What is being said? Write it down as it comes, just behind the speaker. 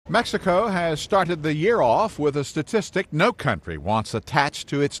Mexico has started the year off with a statistic no country wants attached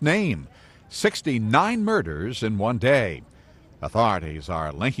to its name: 69 murders in one day. Authorities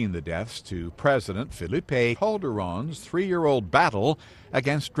are linking the deaths to President Felipe Calderon's 3-year-old battle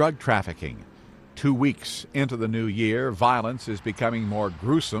against drug trafficking. 2 weeks into the new year, violence is becoming more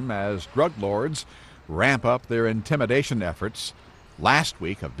gruesome as drug lords ramp up their intimidation efforts. Last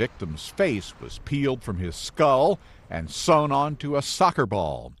week, a victim's face was peeled from his skull and sewn onto a soccer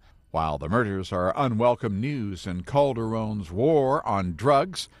ball. While the murders are unwelcome news in Calderon's war on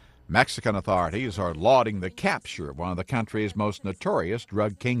drugs, Mexican authorities are lauding the capture of one of the country's most notorious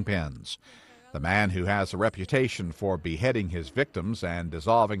drug kingpins. The man, who has a reputation for beheading his victims and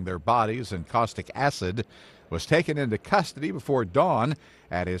dissolving their bodies in caustic acid, was taken into custody before dawn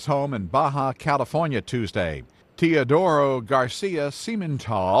at his home in Baja California Tuesday. Teodoro Garcia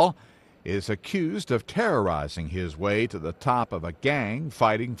Cimental is accused of terrorizing his way to the top of a gang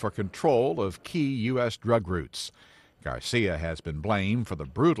fighting for control of key U.S. drug routes. Garcia has been blamed for the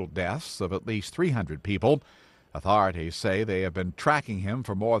brutal deaths of at least 300 people. Authorities say they have been tracking him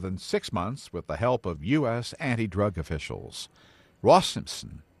for more than 6 months with the help of U.S. anti-drug officials. Ross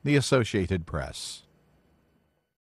Simpson, The Associated Press.